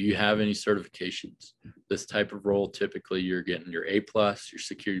 Do you have any certifications? This type of role, typically you're getting your A+, your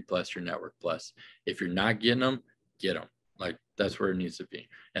security plus, your network plus. If you're not getting them, get them. Like, that's where it needs to be.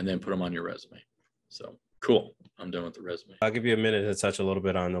 And then put them on your resume. So cool. I'm done with the resume. I'll give you a minute to touch a little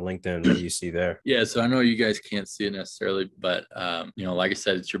bit on the LinkedIn that you see there. Yeah, so I know you guys can't see it necessarily, but like I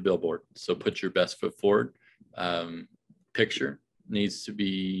said, it's your billboard. So put your best foot forward. Picture needs to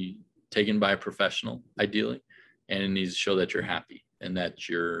be taken by a professional, ideally, and it needs to show that you're happy and that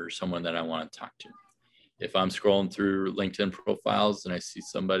you're someone that I want to talk to. If I'm scrolling through LinkedIn profiles and I see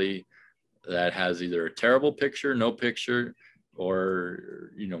somebody that has either a terrible picture, no picture,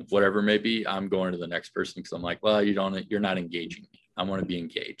 or whatever it may be, I'm going to the next person, because I'm like, well, you're not engaging me. I want to be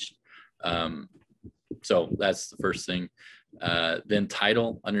engaged. So that's the first thing. Then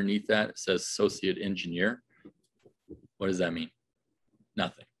title, underneath that, it says associate engineer. What does that mean?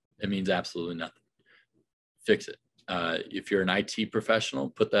 Nothing. It means absolutely nothing. Fix it. If you're an IT professional,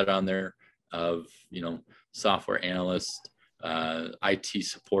 put that on there of, software analyst, IT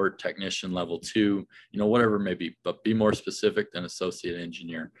support technician level 2, whatever it may be, but be more specific than associate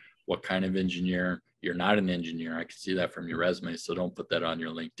engineer. What kind of engineer? You're not an engineer. I can see that from your resume. So don't put that on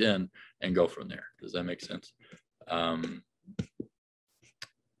your LinkedIn and go from there. Does that make sense?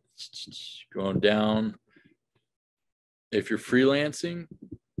 Going down. If you're freelancing,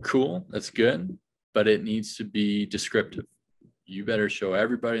 cool, that's good, but it needs to be descriptive. You better show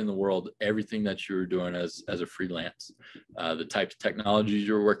everybody in the world everything that you're doing as a freelance, the types of technologies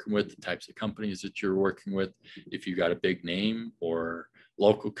you're working with, the types of companies that you're working with. If you got a big name or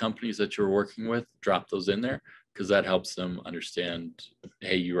local companies that you're working with, drop those in there, because that helps them understand,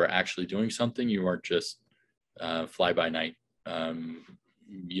 hey, you are actually doing something. You aren't just fly by night,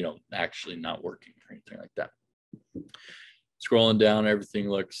 actually not working or anything like that. Scrolling down, everything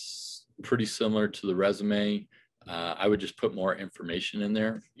looks pretty similar to the resume. I would just put more information in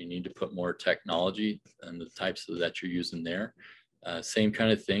there. You need to put more technology and the types that you're using there. Same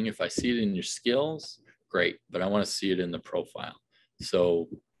kind of thing. If I see it in your skills, great, but I want to see it in the profile. So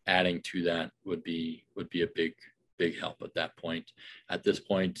adding to that would be a big help at that point. At this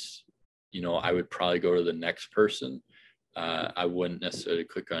point, I would probably go to the next person. I wouldn't necessarily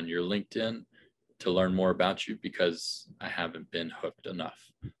click on your LinkedIn to learn more about you, because I haven't been hooked enough.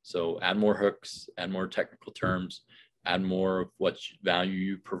 So add more hooks, add more technical terms, add more of what value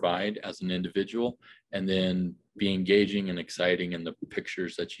you provide as an individual, and then be engaging and exciting in the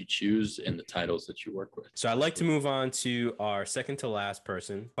pictures that you choose and the titles that you work with. So I'd like to move on to our second to last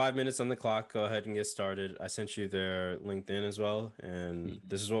person. 5 minutes on the clock. Go ahead and get started. I sent you their LinkedIn as well. And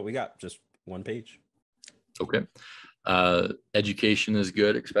this is what we got. Just one page. Okay. Education is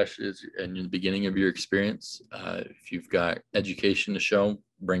good, especially in the beginning of your experience. If you've got education to show,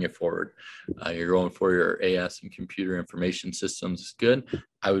 bring it forward. You're going for your AS and computer information systems is good.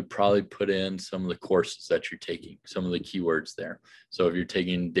 I would probably put in some of the courses that you're taking, some of the keywords there. So if you're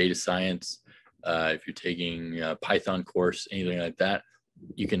taking data science, if you're taking a Python course, anything like that,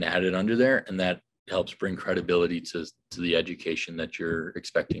 you can add it under there, and that helps bring credibility to the education that you're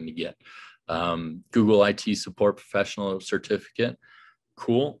expecting to get. Google IT support professional certificate.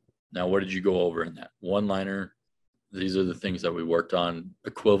 Cool. Now, what did you go over in that? One-liner. These are the things that we worked on,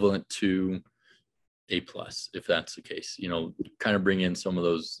 equivalent to A+, if that's the case. Kind of bring in some of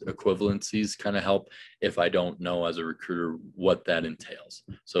those equivalencies, kind of help if I don't know as a recruiter what that entails.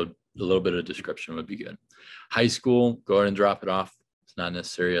 So a little bit of description would be good. High school, go ahead and drop it off. It's not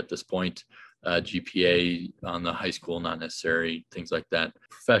necessary at this point. GPA on the high school, not necessary, things like that.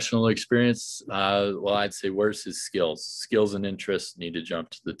 Professional experience, well, I'd say where's his skills? Skills and interests need to jump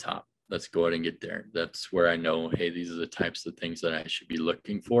to the top. Let's go ahead and get there. That's where I know, hey, these are the types of things that I should be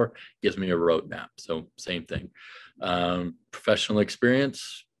looking for. Gives me a roadmap. So same thing. Professional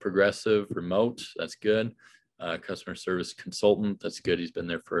experience, progressive, remote, that's good. Customer service consultant, that's good. He's been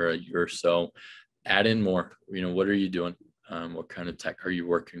there for a year or so. Add in more. What are you doing? What kind of tech are you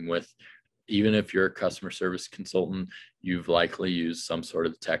working with? Even if you're a customer service consultant, you've likely used some sort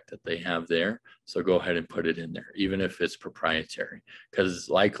of tech that they have there. So go ahead and put it in there, even if it's proprietary, because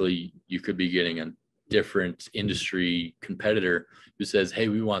likely you could be getting a different industry competitor who says, hey,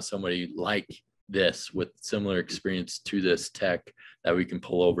 we want somebody like this with similar experience to this tech that we can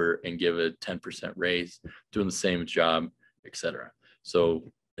pull over and give a 10% raise, doing the same job, etc.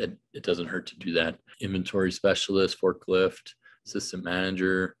 So it doesn't hurt to do that. Inventory specialist, forklift, assistant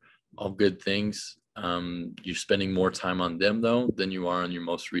manager, all good things. You're spending more time on them though than you are on your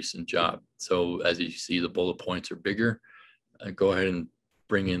most recent job. So as you see, the bullet points are bigger. Go ahead and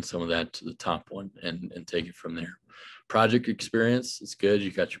bring in some of that to the top one and take it from there. Project experience is good.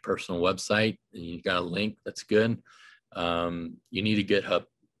 You got your personal website and you got a link. That's good. You need a GitHub.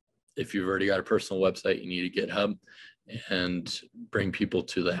 If you've already got a personal website, you need a GitHub, and bring people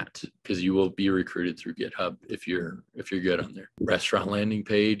to that, because you will be recruited through GitHub if you're good on there. Restaurant landing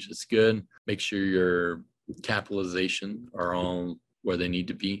page is good. Make sure your capitalization are all where they need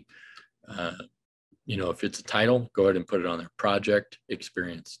to be. If it's a title, go ahead and put it on there. Project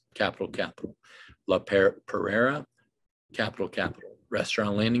experience, capital. La Pereira, capital.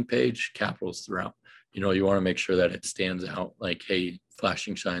 Restaurant landing page, capitals throughout. You want to make sure that it stands out, like, hey,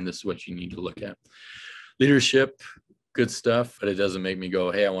 flashing sign, this is what you need to look at. Leadership, good stuff, but it doesn't make me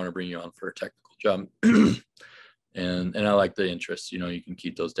go, hey, I want to bring you on for a technical job. and I like the interests. You can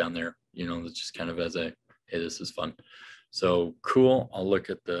keep those down there. It's just kind of as a, hey, this is fun. So cool. I'll look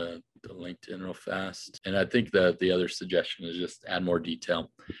at the LinkedIn real fast. And I think that the other suggestion is just add more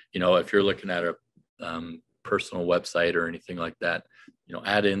detail. If you're looking at a personal website or anything like that,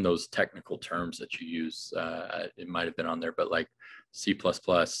 add in those technical terms that you use. It might have been on there, but like C++,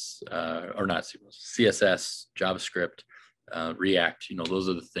 or not C++, CSS, JavaScript, React, those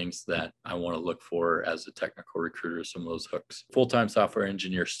are the things that I want to look for as a technical recruiter, some of those hooks. Full-time software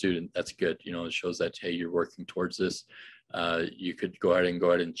engineer student, that's good. It shows that, hey, you're working towards this. You could go ahead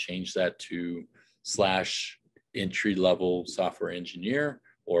and change that to / entry-level software engineer,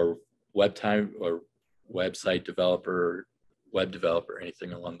 or website developer, web developer,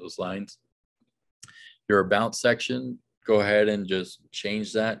 anything along those lines. Your about section, go ahead and just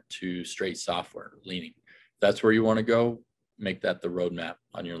change that to straight software leaning. If that's where you want to go, make that the roadmap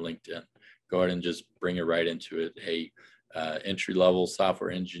on your LinkedIn. Go ahead and just bring it right into it. Hey, entry-level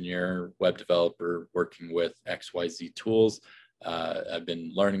software engineer, web developer, working with XYZ tools. I've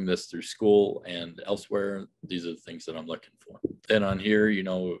been learning this through school and elsewhere. These are the things that I'm looking for. Then on here,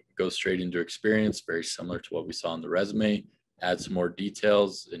 go straight into experience, very similar to what we saw on the resume. Add some more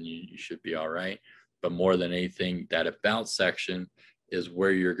details and you should be all right. But more than anything, that about section is where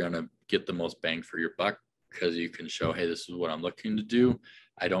you're going to get the most bang for your buck, because you can show, hey, this is what I'm looking to do.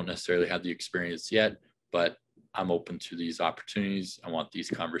 I don't necessarily have the experience yet, but I'm open to these opportunities. I want these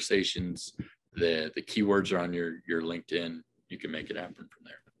conversations. The keywords are on your LinkedIn. You can make it happen from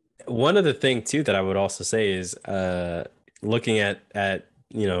there. One other thing too that I would also say is looking at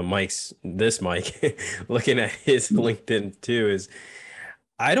Mike's Mike looking at his LinkedIn too, is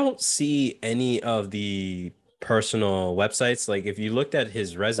I don't see any of the personal websites. Like if you looked at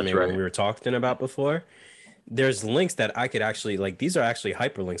his resume, That's right. when we were talking about before, there's links that I could actually like, these are actually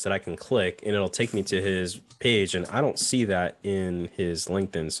hyperlinks that I can click and it'll take me to his page. And I don't see that in his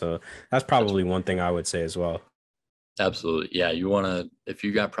LinkedIn. So that's That's probably one thing I would say as well. absolutely. Yeah. You want to, if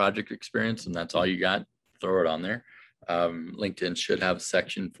you got project experience and that's all you got, throw it on there. LinkedIn should have a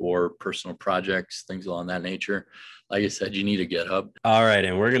section for personal projects, things along that nature. Like I said, you need a GitHub. All right.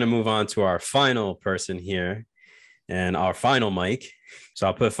 And we're going to move on to our final person here and our final mic. So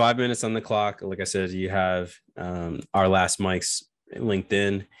I'll put 5 minutes on the clock. Like I said, you have our last mics linked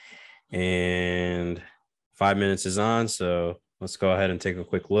in and 5 minutes is on. So let's go ahead and take a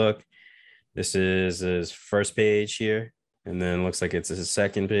quick look. This is his first page here. And then looks like it's his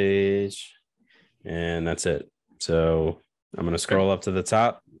second page. And that's it. So I'm going to scroll up to the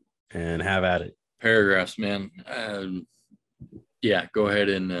top and have at it. Paragraphs, man. Yeah, go ahead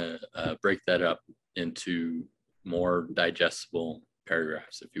and break that up into more digestible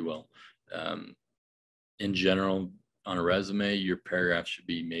paragraphs, if you will. In general, on a resume, your paragraph should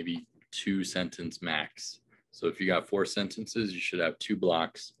be maybe 2-sentence max. So if you got 4 sentences, you should have 2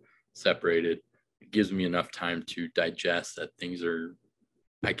 blocks separated. It gives me enough time to digest that things are,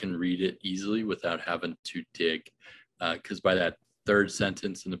 I can read it easily without having to dig. Because by that 3rd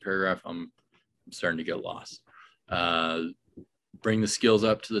sentence in the paragraph, I'm starting to get lost. Bring the skills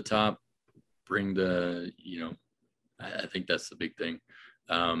up to the top. Bring the, I think that's the big thing.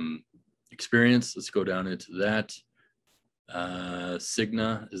 Experience, let's go down into that.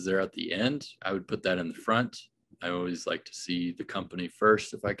 Cigna is there at the end. I would put that in the front. I always like to see the company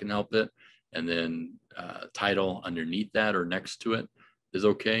first if I can help it. And then title underneath that or next to it is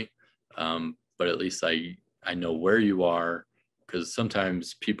okay. But at least I know where you are, because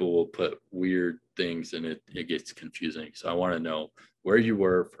sometimes people will put weird things and it gets confusing. So I want to know where you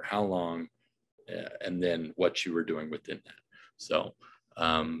were, for how long, and then what you were doing within that. So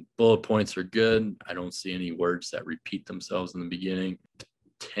bullet points are good. I don't see any words that repeat themselves in the beginning.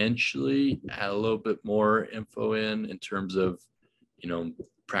 Potentially add a little bit more info in terms of,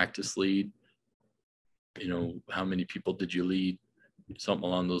 practice lead, how many people did you lead? Something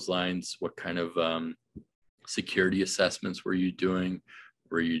along those lines. What kind of security assessments were you doing?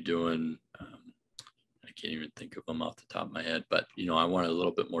 Were you doing, I can't even think of them off the top of my head, but I want a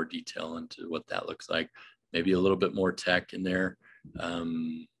little bit more detail into what that looks like. Maybe a little bit more tech in there.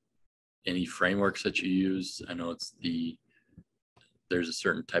 Any frameworks that you use. I know there's a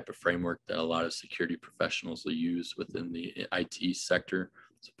certain type of framework that a lot of security professionals will use within the IT sector.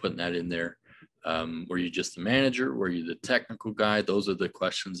 So putting that in there. Were you just the manager? Were you the technical guy? Those are the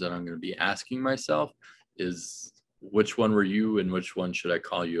questions that I'm going to be asking myself, is which one were you and which one should I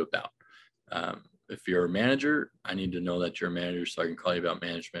call you about? If you're a manager, I need to know that you're a manager so I can call you about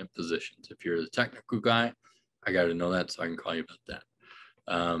management positions. If you're the technical guy, I got to know that so I can call you about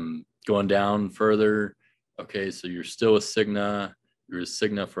that. Going down further, okay, so you're still with Cigna. You were with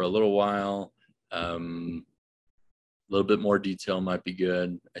Cigna for a little while. A little bit more detail might be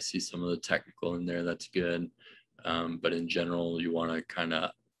good. I see some of the technical in there. That's good. But in general, you want to kind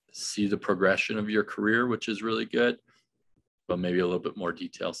of see the progression of your career, which is really good. But maybe a little bit more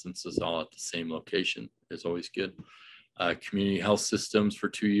detail, since it's all at the same location, is always good. Community health systems for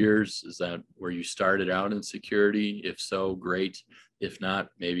 2 years. Is that where you started out in security? If so, great. If not,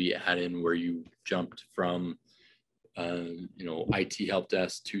 maybe add in where you jumped from IT help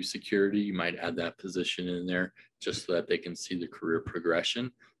desk to security. You might add that position in there just so that they can see the career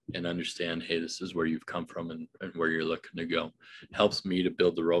progression and understand, hey, this is where you've come from and where you're looking to go. Helps me to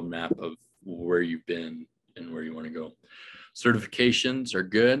build the roadmap of where you've been and where you want to go. Certifications are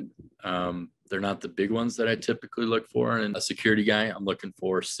good. They're not the big ones that I typically look for. And a security guy, I'm looking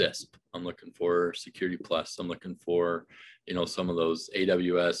for CISP. I'm looking for Security Plus. I'm looking for, some of those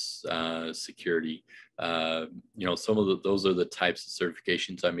AWS security. Some of those are the types of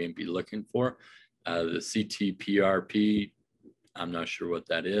certifications I may be looking for. The CTPRP, I'm not sure what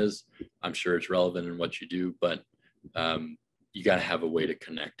that is. I'm sure it's relevant in what you do, but you got to have a way to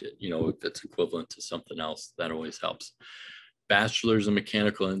connect it. If it's equivalent to something else, that always helps. Bachelor's in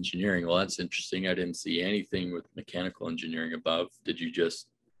mechanical engineering. Well, that's interesting. I didn't see anything with mechanical engineering above. Did you just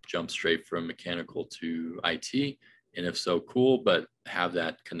jump straight from mechanical to IT? And if so, cool, but have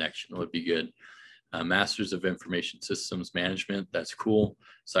that connection would be good. Masters of Information Systems Management, that's cool.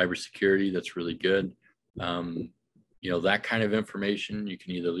 Cybersecurity, that's really good. That kind of information you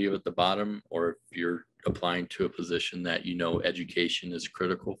can either leave at the bottom, or if you're applying to a position that education is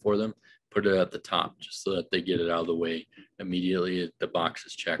critical for them, put it at the top just so that they get it out of the way immediately. The box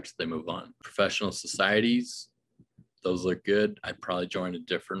is checked, they move on. Professional societies, those look good. I'd probably join a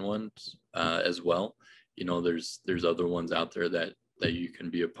different ones as well. There's other ones out there that you can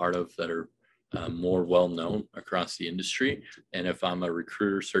be a part of that are more well known across the industry. And if I'm a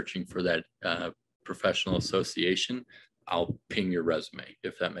recruiter searching for that professional association, I'll ping your resume,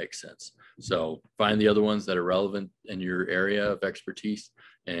 if that makes sense. So find the other ones that are relevant in your area of expertise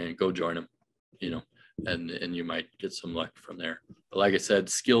and go join them, you know, and you might get some luck from there. But like I said,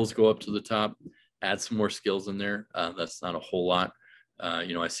 skills go up to the top. Add some more skills in there. That's not a whole lot.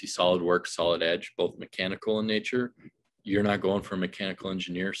 You know, I see SolidWorks, Solid Edge, both mechanical in nature. You're not going for a mechanical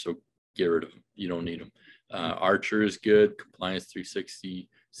engineer, so get rid of them. You don't need them. Archer is good. Compliance 360,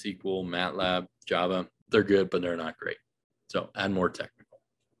 SQL, MATLAB, Java. They're good, but they're not great. So add more technical.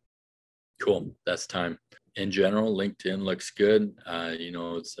 Cool. That's time. In general, LinkedIn looks good. You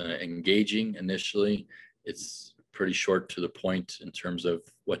know, it's engaging initially. It's pretty short to the point in terms of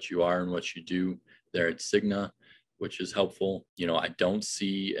what you are and what you do there at Cigna, which is helpful. You know, I don't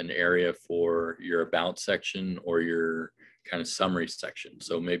see an area for your about section or your kind of summary section.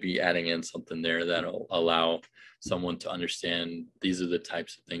 So maybe adding in something there that'll allow someone to understand these are the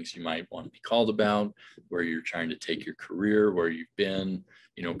types of things you might want to be called about, where you're trying to take your career, where you've been,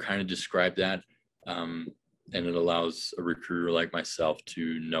 you know, kind of describe that. And it allows a recruiter like myself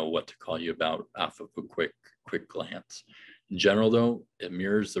to know what to call you about off of a quick glance. In general, though, it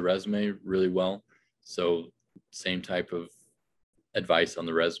mirrors the resume really well. So same type of advice on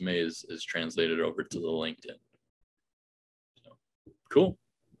the resume is translated over to the LinkedIn. So, cool.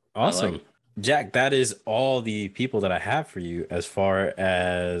 Awesome. Jack, that is all the people that I have for you as far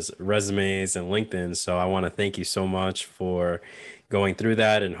as resumes and LinkedIn. So I want to thank you so much for going through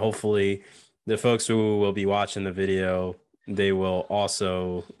that. And hopefully the folks who will be watching the video, they will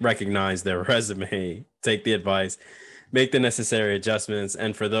also recognize their resume, take the advice, make the necessary adjustments.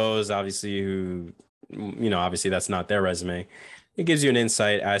 And for those obviously who, you know, obviously that's not their resume, it gives you an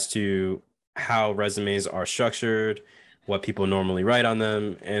insight as to how resumes are structured, what people normally write on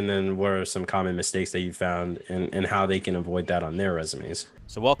them, and then what are some common mistakes that you found and how they can avoid that on their resumes.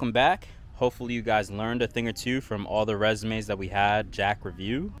 So welcome back. Hopefully you guys learned a thing or two from all the resumes that we had Jack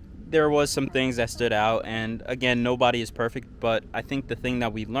review. There was some things that stood out, and again, nobody is perfect, but I think the thing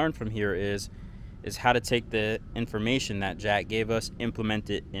that we learned from here is how to take the information that Jack gave us, implement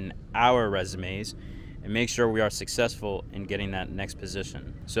it in our resumes, and make sure we are successful in getting that next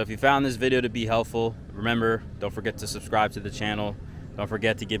position. So if you found this video to be helpful, remember, don't forget to subscribe to the channel. Don't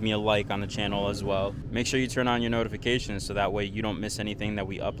forget to give me a like on the channel as well. Make sure you turn on your notifications so that way you don't miss anything that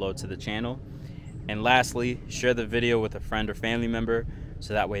we upload to the channel. And lastly, share the video with a friend or family member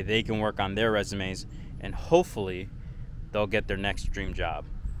so that way they can work on their resumes and hopefully they'll get their next dream job.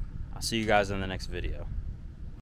 I'll see you guys in the next video.